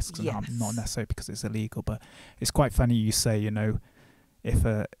potential risks and harm, not necessarily because it's illegal. But it's quite funny you say, you know, if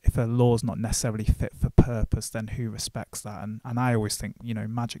a law's not necessarily fit for purpose, then who respects that? And I always think, you know,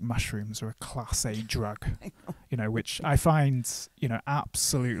 magic mushrooms are a Class A drug, you know, which I find, you know,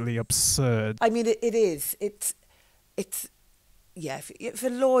 absolutely absurd. I mean, it is. It's yeah. If a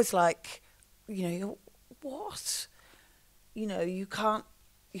law is like, you know, what, you know, you can't,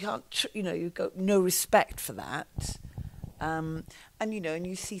 you know, you've got no respect for that. And, you know, and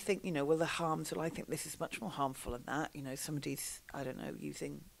you think, you know, well, the harms, well, I think this is much more harmful than that. You know, somebody's, I don't know,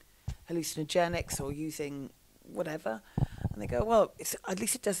 using hallucinogenics or using whatever. And they go, well, at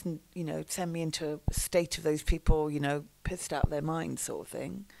least it doesn't, you know, send me into a state of those people, you know, pissed out of their minds sort of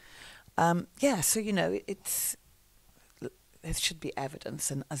thing. Yeah, so, you know, there should be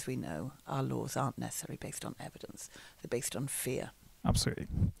evidence. And as we know, our laws aren't necessarily based on evidence. They're based on fear. Absolutely.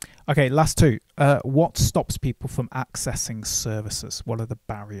 Okay, last two. What stops people from accessing services? What are the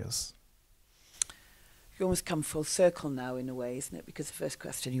barriers? You almost come full circle now in a way, isn't it? Because the first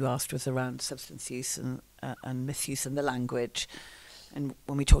question you asked was around substance use and misuse and the language. And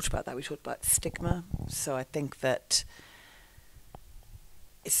when we talked about that, we talked about stigma. So I think that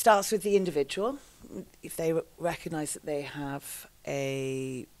it starts with the individual. If they recognise that they have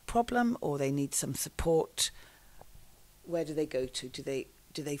a problem or they need some support, where do they go to? Do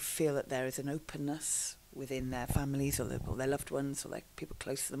they feel that there is an openness within their families or their loved ones or their people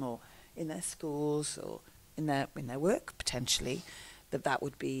close to them or in their schools or in their work potentially, that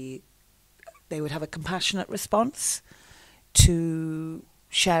would be, they would have a compassionate response to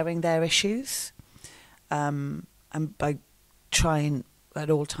sharing their issues, and by trying at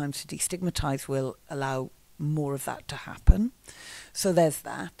all times to destigmatise will allow more of that to happen. So there's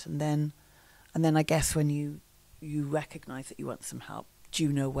that, and then I guess when you recognise that you want some help, do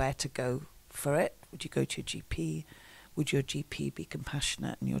you know where to go for it? Would you go to your GP? Would your GP be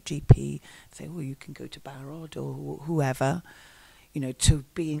compassionate and your GP say, well, you can go to Barod or whoever, you know, to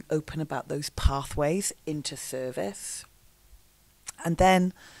being open about those pathways into service. And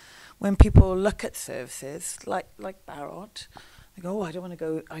then when people look at services like Barod, they go, oh, I don't want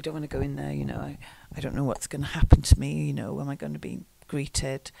to go in there, you know, I don't know what's going to happen to me, you know, am I going to be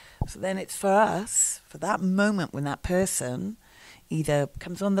greeted? So then it's for us, for that moment when that person either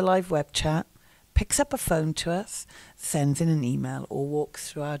comes on the live web chat, picks up a phone to us, sends in an email or walks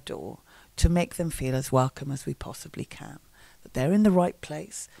through our door, to make them feel as welcome as we possibly can, that they're in the right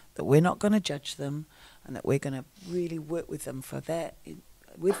place, that we're not going to judge them, and that we're going to really work with them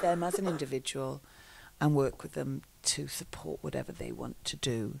with them as an individual and work with them to support whatever they want to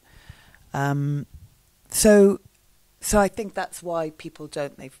do. So I think that's why people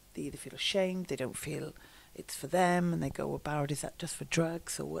don't, they either feel ashamed, they don't feel it's for them, and they go, well, Barod, is that just for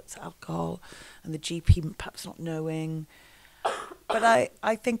drugs or what's alcohol? And the GP perhaps not knowing. But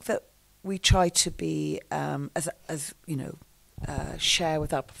I think that we try to be, as you know, share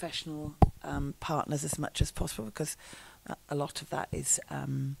with our professional partners as much as possible, because a lot of that is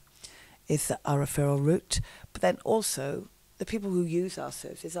our referral route. But then also, the people who use our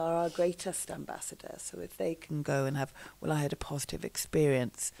services are our greatest ambassadors. So if they can go and have, well, I had a positive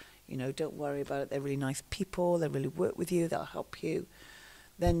experience, you know, don't worry about it. They're really nice people. They really work with you. They'll help you.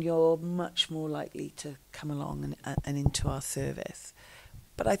 Then you're much more likely to come along and into our service.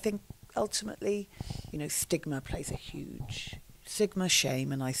 But I think ultimately, you know, stigma,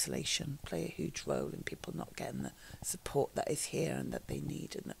 shame and isolation play a huge role in people not getting the support that is here and that they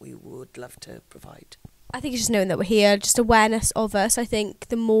need and that we would love to provide. I think it's just knowing that we're here, just awareness of us. I think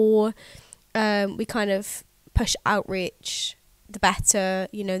the more we kind of push outreach, the better.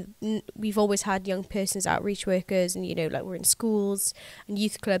 You know, we've always had young persons outreach workers, and, you know, like, we're in schools and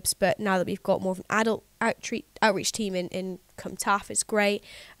youth clubs, but now that we've got more of an adult outreach team in Cwmtaf, it's great.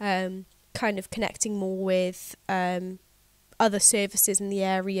 Kind of connecting more with other services in the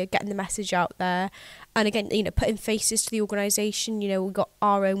area, getting the message out there, and again, you know, putting faces to the organisation. You know, we've got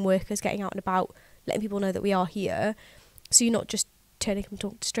our own workers getting out and about, letting people know that we are here, so you're not just turning and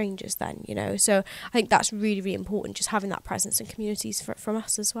talk to strangers then, you know. So I think that's really, really important, just having that presence in communities from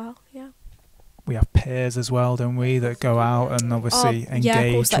us as well. Yeah, we have peers as well, don't we, that go out and obviously engage yeah,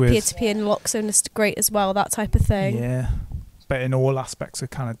 of course, like with peer-to-peer naloxone is great as well, that type of thing. Yeah, but in all aspects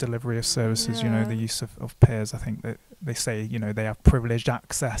of kind of delivery of services, you know, the use of peers, I think that they say, you know, they have privileged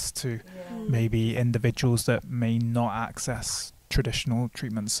access to maybe individuals that may not access traditional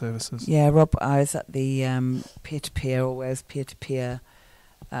treatment services. Yeah, Rob, I was at the peer-to-peer, or where's peer-to-peer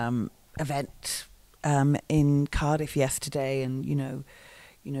event in Cardiff yesterday, and you know,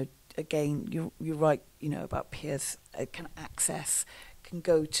 again, you're right, you know, about peers can access, can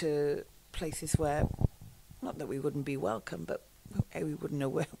go to places where, not that we wouldn't be welcome, but we wouldn't know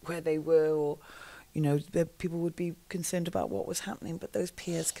where they were, or, you know, people would be concerned about what was happening, but those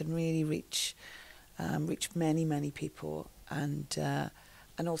peers can really reach many, many people. And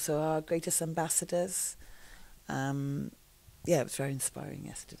also our greatest ambassadors. Yeah, it was very inspiring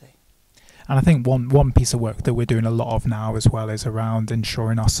yesterday. And I think one piece of work that we're doing a lot of now as well is around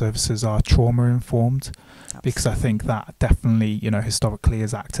ensuring our services are trauma informed. Absolutely. Because I think that definitely, you know, historically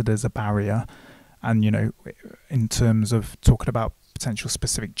has acted as a barrier. And, you know, in terms of talking about potential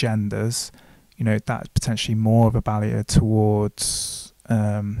specific genders, you know, that's potentially more of a barrier towards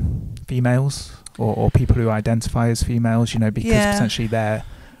females or people who identify as females, you know, because potentially they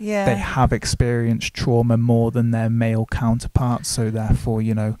have experienced trauma more than their male counterparts. So therefore,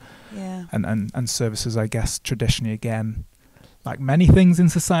 you know, and services, I guess, traditionally, again, like many things in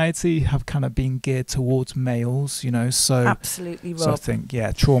society, have kind of been geared towards males, you know. So absolutely, Rob. So I think,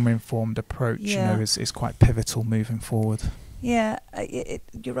 trauma-informed approach, you know, is quite pivotal moving forward. Yeah,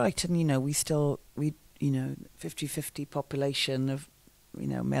 you're right. And, you know, we 50-50 population of, you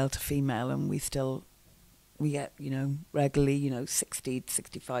know, male to female, and we get, you know, regularly, you know,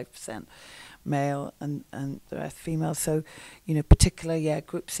 60-65% male and the rest female. So, you know, particular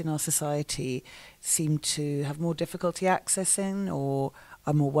groups in our society seem to have more difficulty accessing, or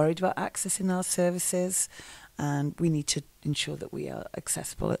are more worried about accessing our services, and we need to ensure that we are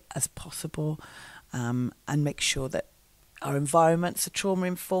accessible as possible, and make sure that our environments are trauma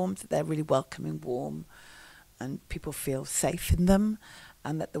informed, that they're really welcoming, warm, and people feel safe in them,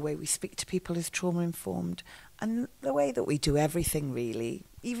 and that the way we speak to people is trauma informed, and the way that we do everything, really,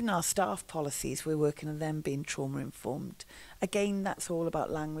 even our staff policies, we're working on them being trauma informed. Again, that's all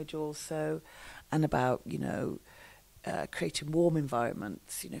about language also, and about, you know, creating warm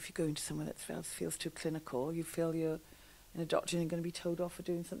environments. You know, if you go into somewhere that feels too clinical, you feel you're in a doctor and you're going to be told off for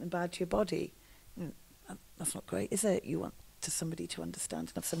doing something bad to your body. You know, that's not great, is it? You want somebody to understand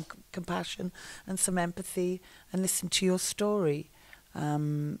and have some compassion and some empathy and listen to your story.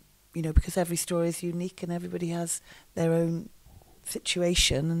 You know, because every story is unique and everybody has their own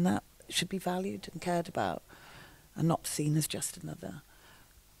situation, and that should be valued and cared about, and not seen as just another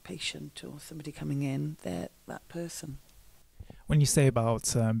patient or somebody coming in. They're that person. When you say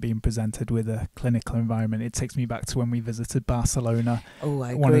about being presented with a clinical environment, it takes me back to when we visited Barcelona. Oh,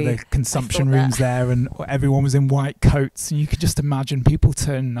 I agree. One of the consumption rooms there, and everyone was in white coats, and you could just imagine people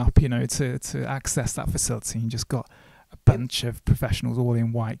turning up, you know, to access that facility, and you just got a bunch of professionals all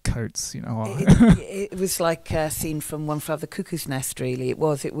in white coats, you know. It was like a scene from One Flew Over the Cuckoo's Nest, really. It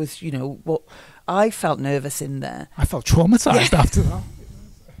was, you know, what I felt nervous in there. I felt traumatised after that.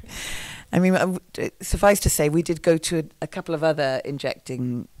 I mean, suffice to say, we did go to a couple of other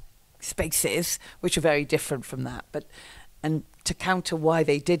injecting spaces, which are very different from that. But And to counter why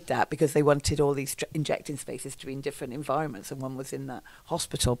they did that, because they wanted all these injecting spaces to be in different environments, and one was in that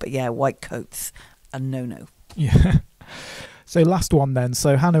hospital. But yeah, white coats, a no-no. Yeah. So last one then.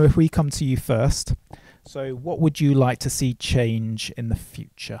 So Hannah, if we come to you first, so what would you like to see change in the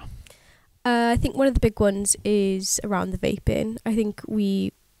future? I think one of the big ones is around the vaping. I think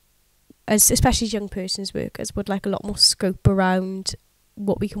we, especially as young persons workers, would like a lot more scope around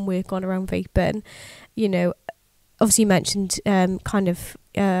what we can work on around vaping. You know, obviously you mentioned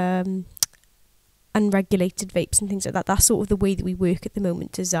unregulated vapes and things like that. That's sort of the way that we work at the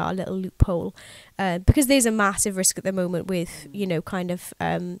moment, is our little loophole. Because there's a massive risk at the moment with,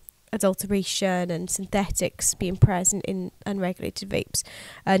 adulteration and synthetics being present in unregulated vapes,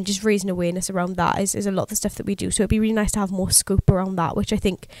 and just raising awareness around that is a lot of the stuff that we do. So it'd be really nice to have more scope around that, which I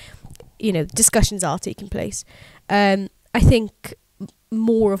think, discussions are taking place. I think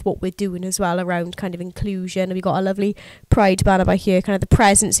more of what we're doing as well around kind of inclusion, and we got a lovely Pride banner by here, kind of the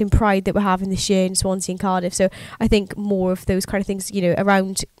presence in Pride that we're having this year in Swansea and Cardiff. So I think more of those kind of things,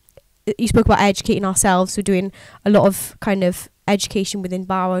 around, you spoke about educating ourselves, so doing a lot of kind of education within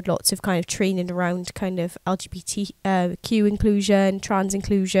Barod, lots of kind of training around kind of LGBTQ inclusion, trans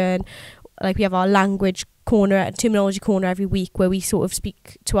inclusion. Like we have our language corner and terminology corner every week where we sort of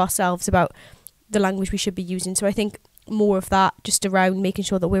speak to ourselves about the language we should be using. So I think more of that, just around making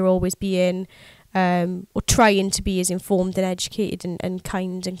sure that we're always being or trying to be as informed and educated and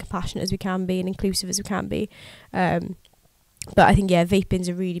kind and compassionate as we can be, and inclusive as we can be. But I think, vaping's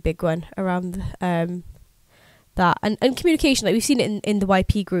a really big one around that. And communication, like we've seen it in the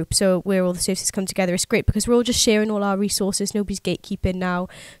YP group, so where all the services come together. It's great because we're all just sharing all our resources. Nobody's gatekeeping now.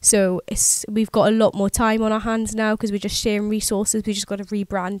 So we've got a lot more time on our hands now because we're just sharing resources. We just got to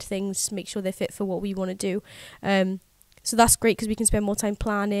rebrand things, make sure they're fit for what we want to do. So that's great because we can spend more time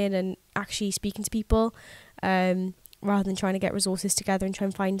planning and actually speaking to people, rather than trying to get resources together and try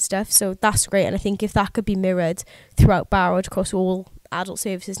and find stuff. So that's great. And I think if that could be mirrored throughout Barod across all adult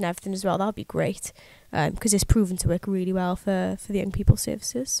services and everything as well, that would be great. Because it's proven to work really well for the young people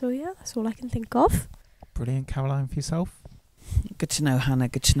services. So yeah, that's all I can think of. Brilliant. Caroline, for yourself? Good to know, Hannah.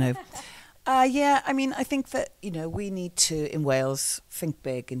 Good to know. I think that, we need to, in Wales, think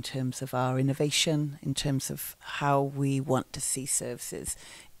big in terms of our innovation, in terms of how we want to see services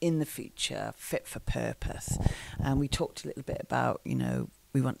in the future, fit for purpose. And we talked a little bit about,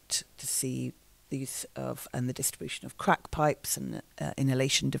 we want to see the use of and the distribution of crack pipes and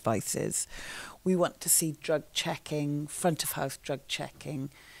inhalation devices. We want to see drug checking, front of house drug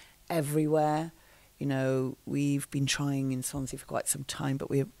checking everywhere. We've been trying in Swansea for quite some time, but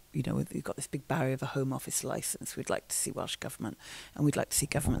we've got this big barrier of a Home Office licence. We'd like to see Welsh Government, and we'd like to see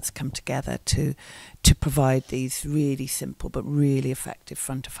governments come together to provide these really simple but really effective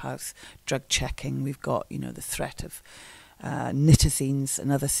front of house drug checking. We've got, the threat of nitazines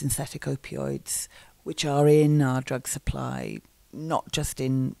and other synthetic opioids, which are in our drug supply, not just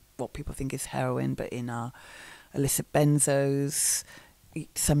in what people think is heroin, but in our illicit benzos,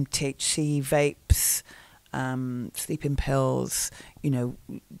 some THC vapes, sleeping pills.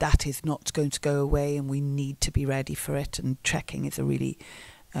 That is not going to go away, and we need to be ready for it. And checking is a really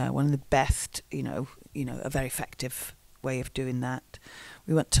one of the best, a very effective way of doing that.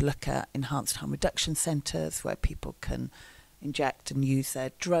 We want to look at enhanced harm reduction centres where people can inject and use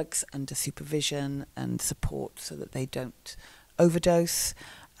their drugs under supervision and support so that they don't overdose.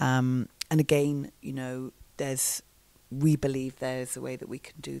 And again, we believe there's a way that we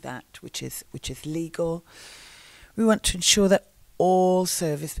can do that, which is legal. We want to ensure that all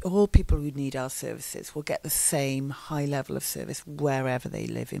people who need our services will get the same high level of service wherever they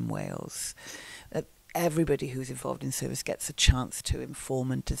live in Wales. That everybody who's involved in service gets a chance to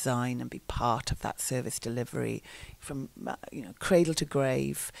inform and design and be part of that service delivery from cradle to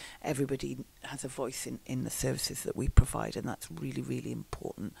grave. Everybody has a voice in the services that we provide, and that's really, really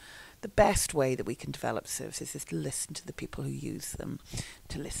important. The best way that we can develop services is to listen to the people who use them,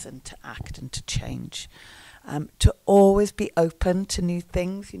 to listen, to act and to change. To always be open to new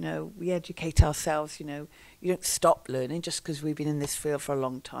things. We educate ourselves. You don't stop learning just because we've been in this field for a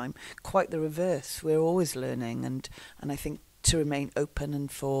long time. Quite the reverse. We're always learning, and I think to remain open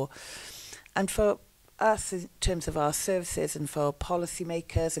and for us in terms of our services and for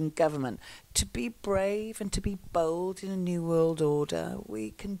policymakers and government to be brave and to be bold in a new world order.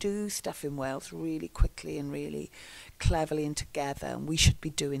 We can do stuff in Wales really quickly and really cleverly and together, and we should be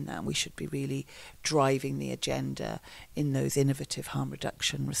doing that, and we should be really driving the agenda in those innovative harm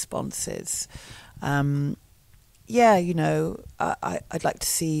reduction responses. I'd like to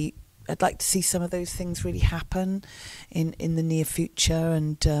see I'd like to see some of those things really happen in the near future,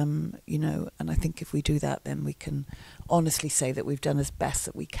 and and I think if we do that, then we can honestly say that we've done as best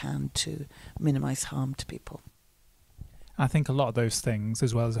that we can to minimise harm to people. I think a lot of those things,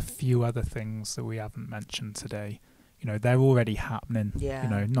 as well as a few other things that we haven't mentioned today, they're already happening,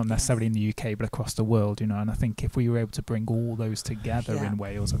 not necessarily in the UK, but across the world, and I think if we were able to bring all those together in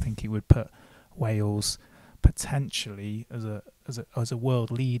Wales, I think it would put Wales potentially as a world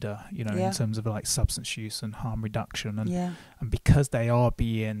leader, in terms of like substance use and harm reduction, and because they are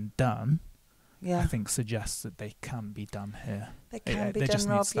being done, I think suggests that they can be done here. They can be done, just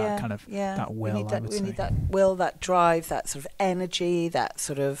Rob. Needs that kind of that will. We need that will, that drive, that sort of energy, that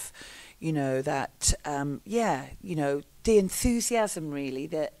sort of, the enthusiasm, really,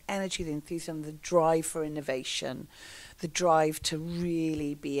 the energy, the enthusiasm, the drive for innovation, the drive to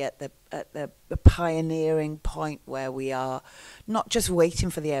really be at the pioneering point where we are not just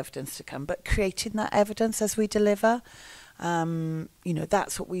waiting for the evidence to come, but creating that evidence as we deliver.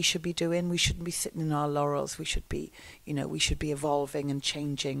 That's what we should be doing. We shouldn't be sitting in our laurels. We should be, evolving and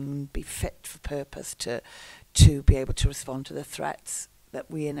changing and be fit for purpose to be able to respond to the threats that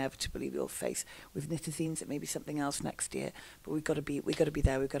we inevitably will face. With nitazines, it may be something else next year, but we've got to be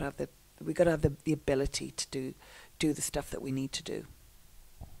there. We've got to have the ability to do the stuff that we need to do.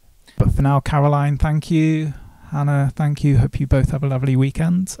 But for now, Caroline, thank you. Hannah, thank you. Hope you both have a lovely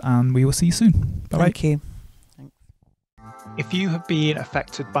weekend, and we will see you soon. Bye. Thank you. If you have been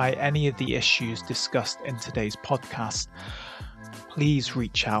affected by any of the issues discussed in today's podcast, please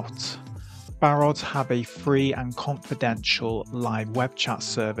reach out. Barod have a free and confidential live web chat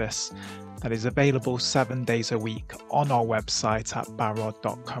service that is available 7 days a week on our website at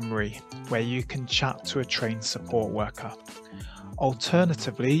barod.cymru, where you can chat to a trained support worker.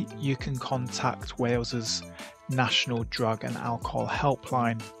 Alternatively, you can contact Wales's National Drug and Alcohol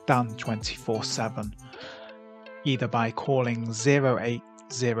Helpline, Dan 24/7, either by calling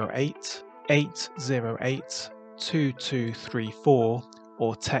 0808 808 2234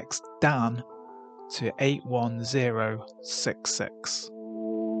 or text Dan to 81066.